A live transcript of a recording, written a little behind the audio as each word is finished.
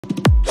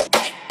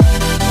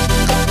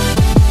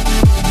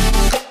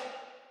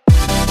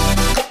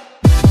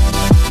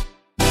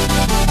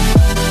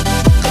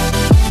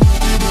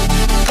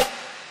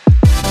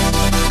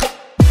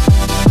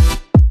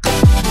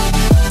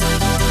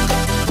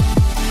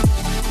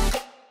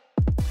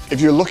If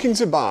you're looking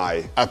to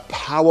buy a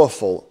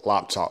powerful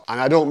laptop,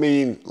 and I don't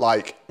mean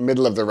like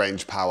middle of the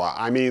range power,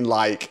 I mean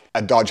like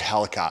a Dodge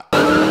Hellcat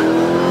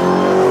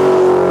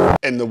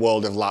in the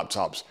world of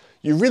laptops,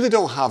 you really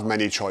don't have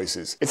many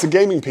choices. It's a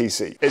gaming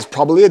PC. It's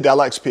probably a Dell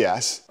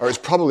XPS, or it's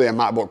probably a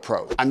MacBook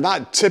Pro. And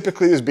that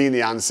typically has been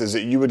the answers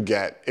that you would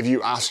get if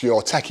you ask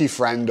your techie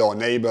friend or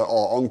neighbor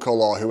or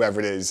uncle or whoever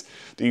it is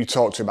that you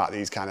talk to about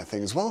these kind of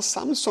things. Well,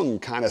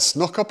 Samsung kind of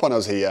snuck up on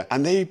us here,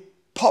 and they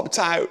popped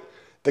out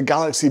the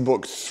Galaxy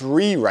Book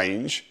 3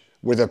 range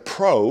with a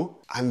Pro,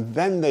 and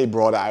then they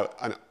brought out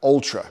an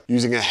Ultra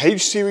using a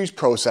H-series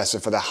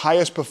processor for the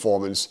highest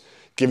performance,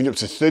 giving up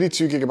to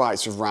 32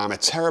 gigabytes of RAM, a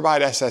terabyte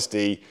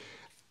SSD,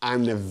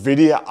 and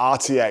NVIDIA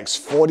RTX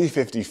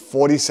 4050,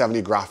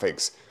 4070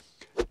 graphics.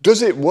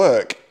 Does it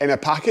work in a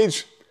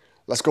package?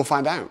 Let's go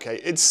find out, okay?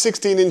 It's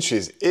 16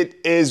 inches,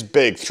 it is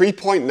big,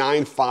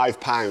 3.95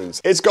 pounds.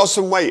 It's got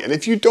some weight, and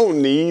if you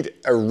don't need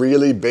a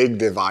really big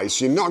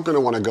device, you're not gonna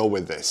wanna go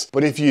with this.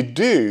 But if you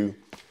do,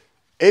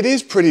 it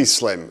is pretty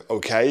slim,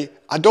 okay?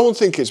 I don't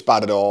think it's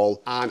bad at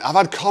all. And I've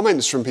had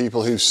comments from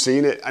people who've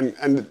seen it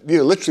and you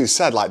know, literally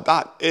said like,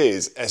 that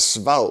is a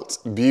svelte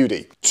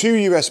beauty.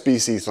 2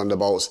 USB-C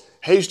Thunderbolts,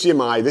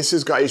 HDMI, this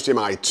has got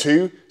HDMI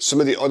 2. Some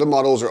of the other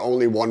models are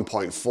only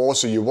 1.4,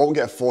 so you won't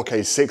get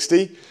 4K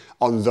 60.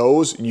 On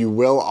those, you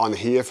will on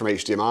here from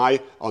HDMI.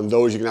 On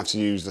those, you're gonna have to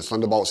use the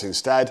Thunderbolts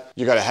instead.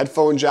 You got a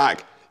headphone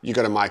jack, you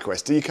got a micro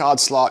SD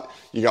card slot,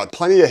 you got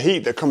plenty of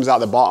heat that comes out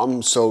the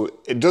bottom, so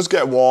it does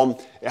get warm.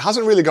 It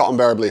hasn't really got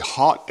unbearably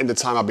hot in the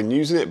time I've been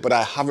using it, but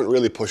I haven't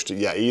really pushed it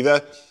yet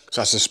either.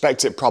 So I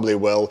suspect it probably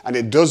will. And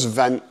it does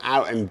vent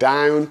out and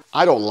down.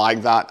 I don't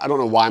like that. I don't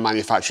know why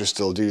manufacturers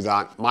still do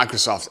that.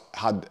 Microsoft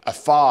had a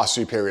far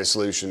superior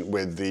solution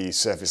with the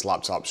Surface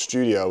Laptop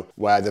Studio,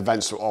 where the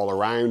vents are all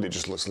around. It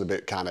just looks a little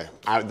bit kind of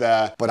out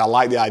there. But I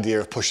like the idea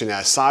of pushing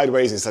air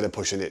sideways instead of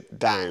pushing it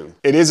down.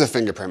 It is a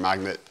fingerprint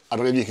magnet. I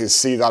don't know if you can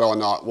see that or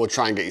not. We'll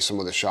try and get you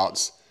some other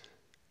shots.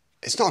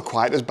 It's not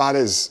quite as bad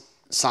as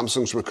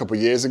Samsung's from a couple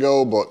of years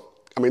ago, but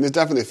I mean, there's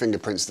definitely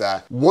fingerprints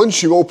there.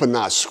 Once you open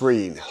that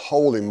screen,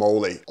 holy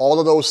moly, all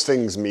of those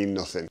things mean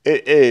nothing.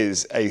 It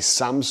is a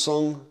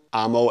Samsung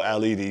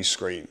AMOLED LED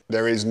screen.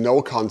 There is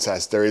no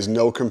contest, there is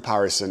no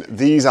comparison.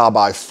 These are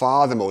by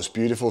far the most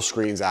beautiful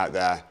screens out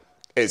there.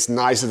 It's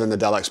nicer than the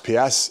Dell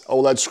XPS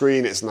OLED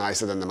screen, it's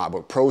nicer than the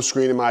MacBook Pro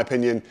screen in my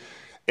opinion.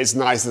 It's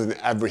nicer than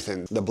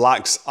everything. The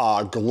blacks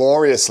are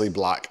gloriously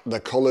black. The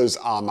colors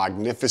are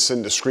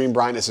magnificent. The screen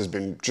brightness has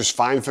been just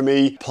fine for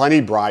me.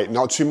 Plenty bright,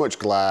 not too much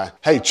glare.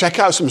 Hey, check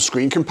out some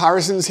screen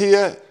comparisons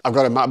here. I've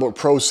got a MacBook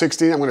Pro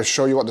 16. I'm gonna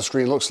show you what the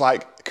screen looks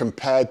like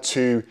compared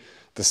to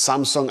the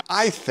Samsung.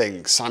 I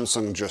think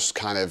Samsung just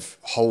kind of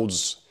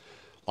holds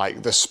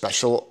like the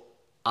special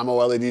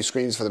AMOLED LED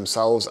screens for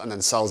themselves and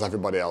then sells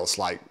everybody else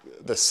like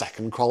the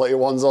second quality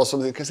ones or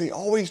something, because they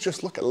always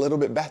just look a little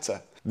bit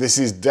better. This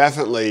is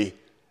definitely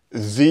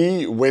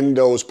the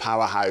Windows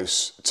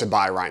powerhouse to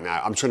buy right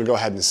now. I'm just gonna go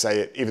ahead and say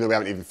it, even though we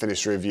haven't even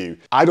finished the review.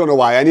 I don't know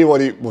why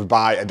anybody would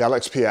buy a Dell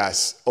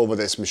XPS over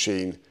this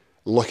machine,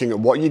 looking at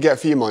what you get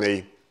for your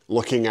money,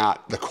 looking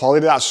at the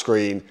quality of that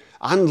screen,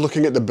 and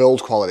looking at the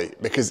build quality,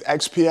 because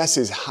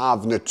XPSs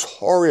have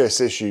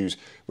notorious issues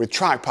with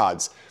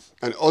trackpads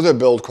and other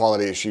build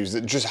quality issues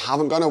that just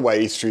haven't gone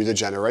away through the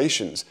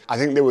generations. I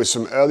think there was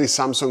some early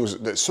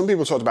Samsungs that some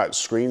people talked about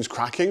screens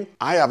cracking.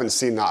 I haven't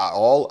seen that at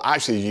all. I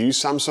actually use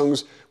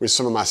Samsungs with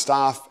some of my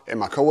staff in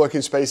my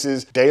co-working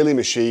spaces, daily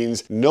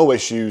machines, no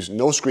issues,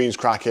 no screens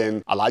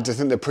cracking. I like to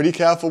think they're pretty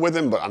careful with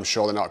them, but I'm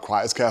sure they're not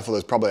quite as careful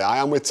as probably I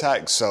am with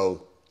tech,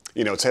 so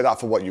you know, take that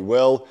for what you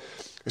will.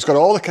 It's got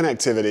all the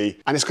connectivity,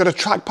 and it's got a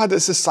trackpad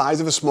that's the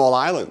size of a small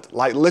island.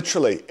 Like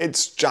literally,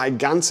 it's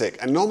gigantic.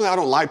 And normally I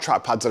don't like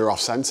trackpads that are off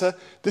center.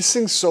 This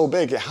thing's so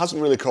big, it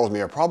hasn't really caused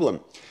me a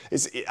problem.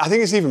 I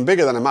think it's even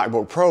bigger than a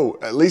MacBook Pro.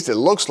 At least it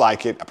looks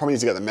like it. I probably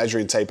need to get the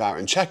measuring tape out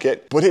and check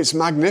it, but it's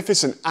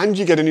magnificent, and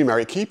you get a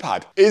numeric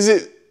keypad. Is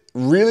it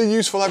really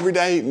useful every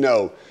day?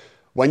 No.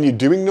 When you're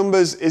doing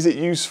numbers, is it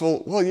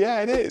useful? Well,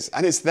 yeah, it is,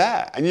 and it's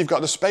there, and you've got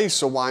the space,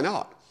 so why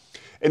not?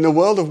 In the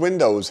world of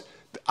Windows,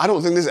 I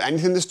don't think there's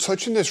anything that's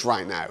touching this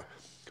right now.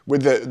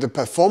 With the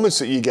performance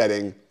that you're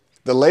getting,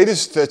 the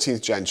latest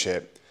 13th gen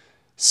chip,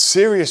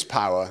 serious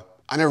power,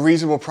 and a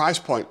reasonable price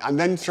point, and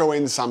then throw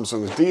in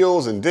Samsung's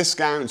deals and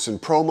discounts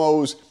and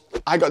promos.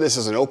 I got this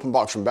as an open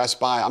box from Best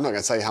Buy. I'm not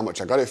gonna tell you how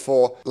much I got it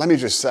for. Let me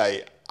just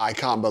say, I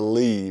can't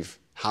believe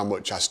how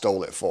much I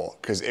stole it for,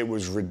 because it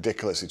was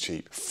ridiculously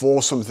cheap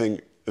for something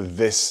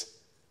this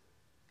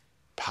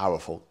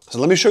powerful. So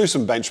let me show you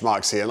some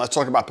benchmarks here, and let's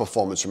talk about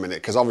performance for a minute,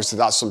 because obviously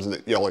that's something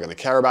that you're all going to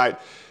care about.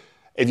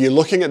 If you're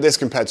looking at this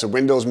compared to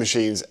Windows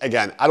machines,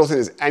 again, I don't think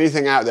there's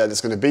anything out there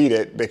that's going to beat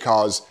it,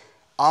 because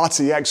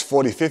RTX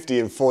 4050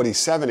 and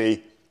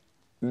 4070,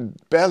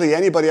 barely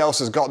anybody else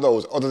has got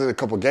those other than a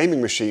couple of gaming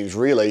machines,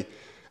 really.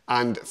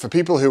 And for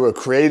people who are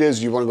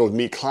creators, you want to go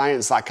meet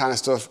clients, that kind of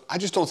stuff, I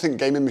just don't think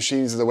gaming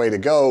machines are the way to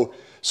go.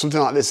 Something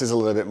like this is a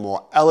little bit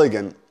more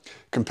elegant.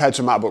 Compared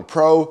to MacBook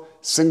Pro,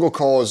 single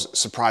cores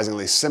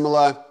surprisingly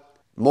similar.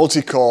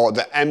 Multi-core,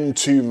 the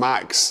M2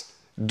 Max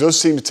does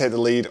seem to take the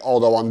lead,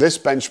 although on this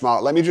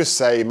benchmark, let me just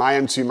say my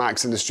M2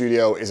 Max in the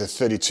studio is a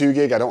 32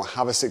 gig. I don't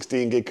have a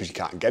 16 gig because you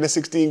can't get a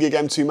 16 gig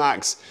M2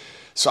 Max.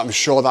 So I'm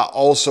sure that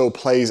also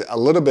plays a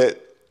little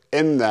bit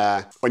in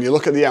there. When you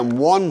look at the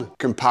M1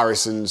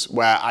 comparisons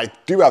where I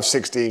do have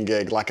 16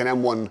 gig, like an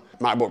M1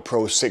 MacBook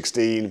Pro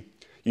 16,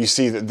 you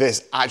see that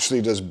this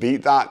actually does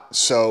beat that.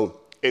 So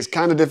it's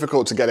kind of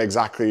difficult to get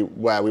exactly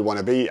where we want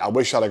to be. I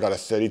wish I'd have got a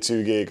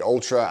 32 gig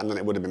Ultra and then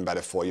it would have been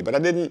better for you, but I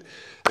didn't.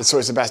 And so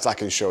it's the best I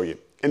can show you.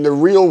 In the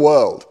real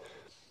world,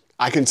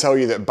 I can tell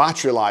you that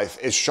battery life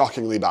is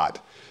shockingly bad.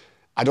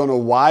 I don't know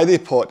why they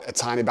put a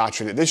tiny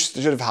battery in it. This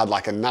should have had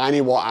like a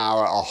 90 watt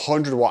hour,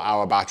 100 watt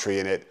hour battery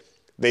in it.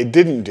 They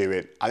didn't do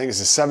it. I think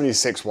it's a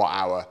 76 watt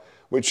hour,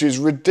 which is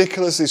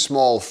ridiculously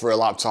small for a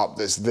laptop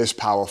that's this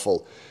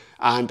powerful.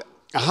 And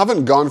I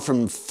haven't gone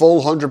from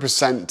full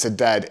 100% to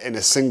dead in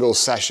a single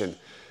session,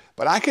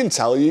 but I can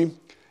tell you,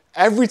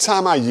 every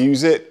time I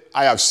use it,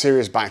 I have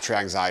serious battery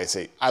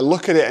anxiety. I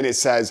look at it and it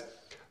says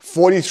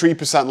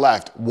 43%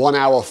 left, 1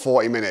 hour,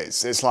 40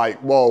 minutes. It's like,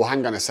 whoa,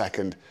 hang on a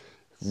second.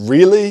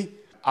 Really?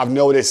 I've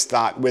noticed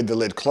that with the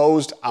lid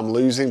closed, I'm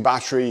losing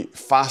battery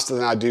faster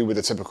than I do with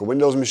a typical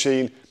Windows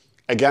machine.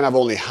 Again, I've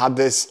only had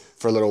this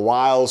for a little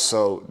while,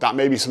 so that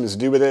may be something to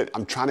do with it.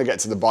 I'm trying to get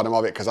to the bottom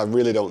of it because I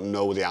really don't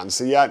know the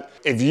answer yet.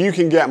 If you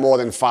can get more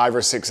than 5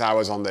 or 6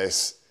 hours on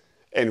this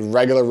in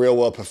regular real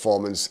world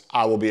performance,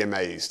 I will be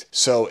amazed.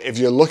 So if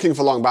you're looking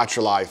for long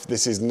battery life,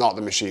 this is not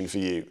the machine for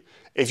you.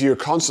 If you're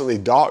constantly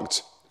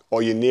docked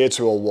or you're near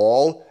to a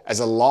wall, as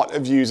a lot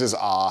of users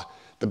are,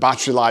 the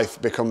battery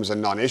life becomes a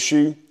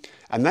non-issue.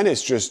 And then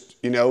it's just,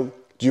 you know,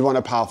 do you want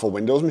a powerful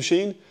Windows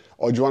machine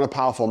or do you want a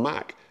powerful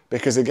Mac?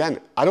 Because again,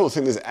 I don't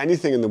think there's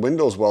anything in the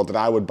Windows world that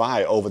I would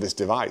buy over this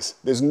device.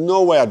 There's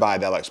no way I'd buy a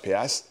Dell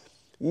XPS.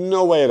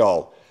 No way at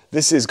all.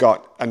 This has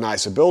got a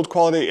nicer build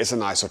quality, it's a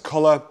nicer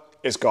color,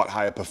 it's got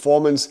higher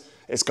performance,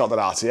 it's got that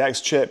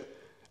RTX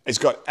chip, it's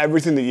got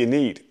everything that you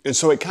need. And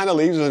so it kind of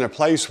leaves us in a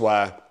place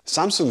where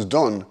Samsung's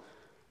done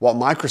what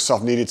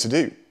Microsoft needed to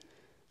do.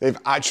 They've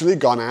actually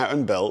gone out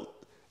and built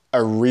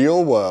a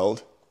real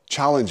world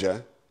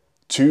challenger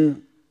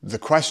to the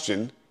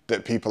question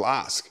that people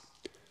ask.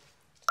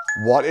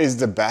 What is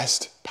the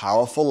best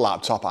powerful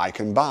laptop I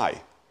can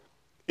buy?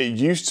 It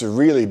used to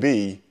really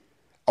be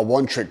a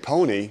one-trick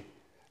pony,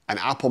 and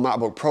Apple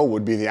MacBook Pro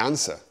would be the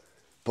answer.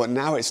 But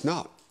now it's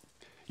not.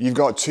 You've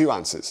got two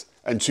answers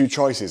and two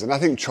choices. And I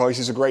think choice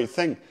is a great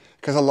thing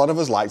because a lot of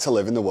us like to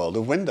live in the world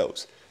of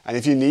Windows. And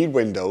if you need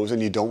Windows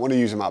and you don't want to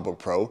use a MacBook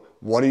Pro,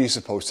 what are you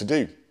supposed to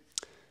do?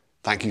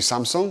 Thank you,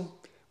 Samsung.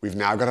 We've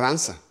now got an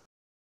answer.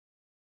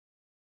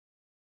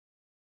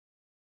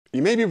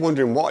 You may be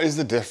wondering what is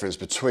the difference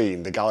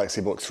between the Galaxy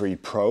Book 3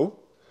 Pro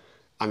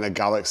and the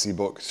Galaxy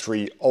Book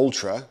 3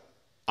 Ultra,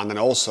 and then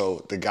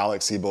also the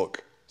Galaxy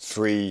Book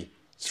 3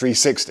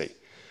 360.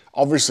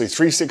 Obviously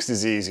 360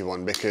 is the easy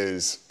one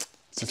because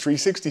it's a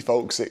 360,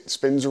 folks. It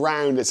spins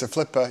around, it's a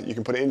flipper, you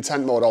can put it in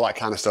tent mode, all that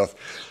kind of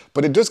stuff.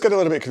 But it does get a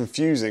little bit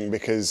confusing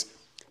because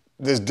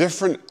there's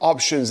different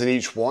options in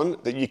each one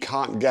that you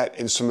can't get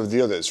in some of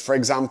the others. For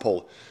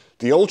example,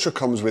 the Ultra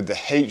comes with the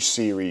H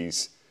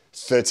series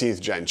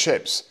 13th gen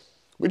chips,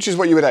 which is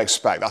what you would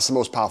expect. That's the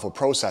most powerful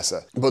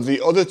processor. But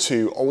the other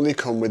two only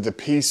come with the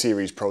P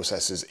series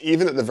processors.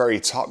 Even at the very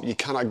top, you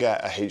cannot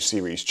get a H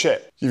series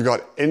chip. You've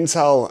got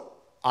Intel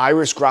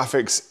Iris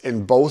graphics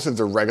in both of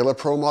the regular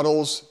Pro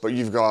models, but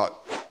you've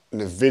got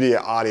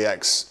NVIDIA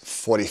RTX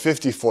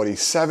 4050,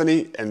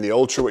 4070 in the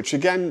Ultra, which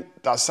again,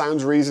 that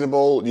sounds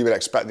reasonable. You would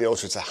expect the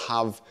Ultra to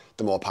have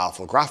the more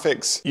powerful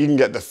graphics. You can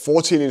get the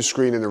 14-inch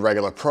screen in the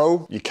regular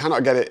Pro. You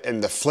cannot get it in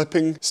the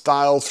flipping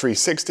style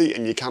 360,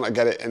 and you cannot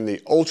get it in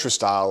the Ultra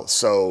style.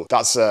 So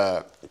that's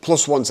a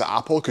 +1 to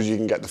Apple because you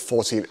can get the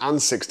 14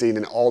 and 16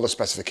 in all the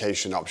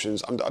specification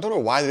options. I don't know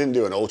why they didn't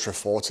do an Ultra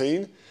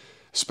 14,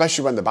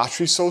 especially when the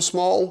battery's so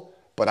small.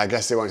 But I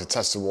guess they wanted to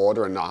test the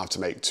water and not have to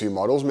make two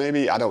models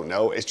maybe. I don't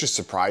know. It's just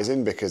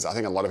surprising because I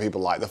think a lot of people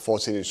like the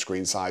 14-inch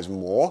screen size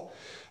more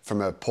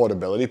from a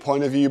portability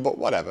point of view, but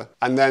whatever.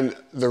 And then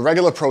the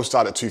regular Pro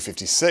start at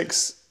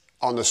 256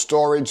 on the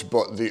storage,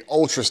 but the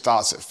Ultra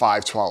starts at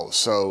 512.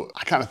 So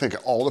I kind of think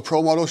all the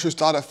Pro models should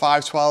start at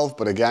 512,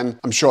 but again,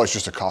 I'm sure it's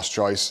just a cost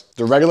choice.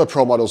 The regular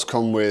Pro models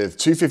come with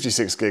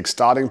 256 gig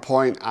starting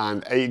point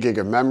and 8 gig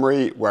of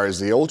memory, whereas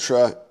the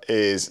Ultra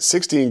is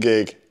 16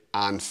 gig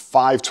and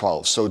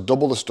 512, so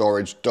double the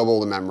storage, double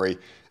the memory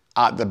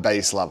at the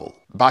base level.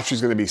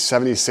 Battery's gonna be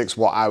 76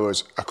 watt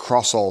hours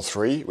across all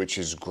three, which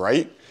is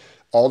great.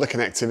 All the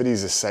connectivity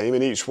is the same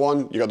in each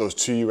one. You got those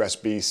two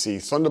USB-C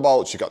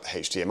Thunderbolts, you got the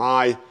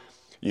HDMI,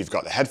 you've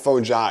got the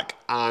headphone jack,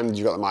 and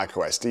you've got the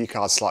micro SD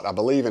card slot, I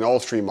believe, in all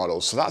three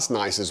models. So that's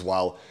nice as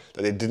well,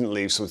 that they didn't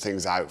leave some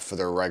things out for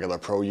the regular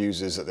Pro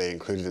users that they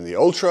included in the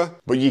Ultra.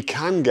 But you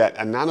can get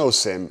a nano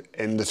SIM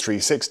in the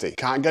 360.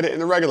 Can't get it in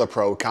the regular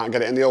Pro, can't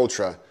get it in the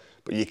Ultra,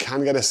 but you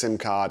can get a SIM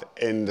card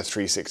in the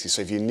 360.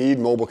 So if you need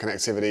mobile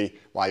connectivity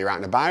while you're out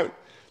and about,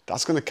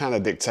 that's gonna kind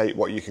of dictate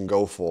what you can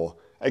go for.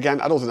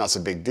 Again, I don't think that's a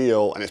big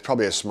deal, and it's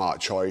probably a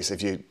smart choice.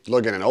 If you're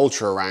lugging an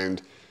Ultra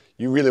around,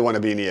 you really want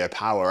to be near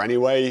power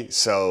anyway,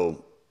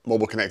 so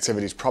mobile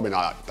connectivity is probably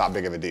not that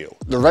big of a deal.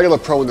 The regular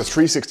Pro and the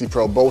 360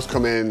 Pro both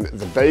come in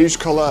the beige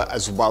color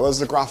as well as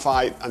the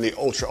graphite, and the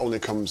Ultra only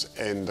comes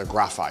in the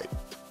graphite.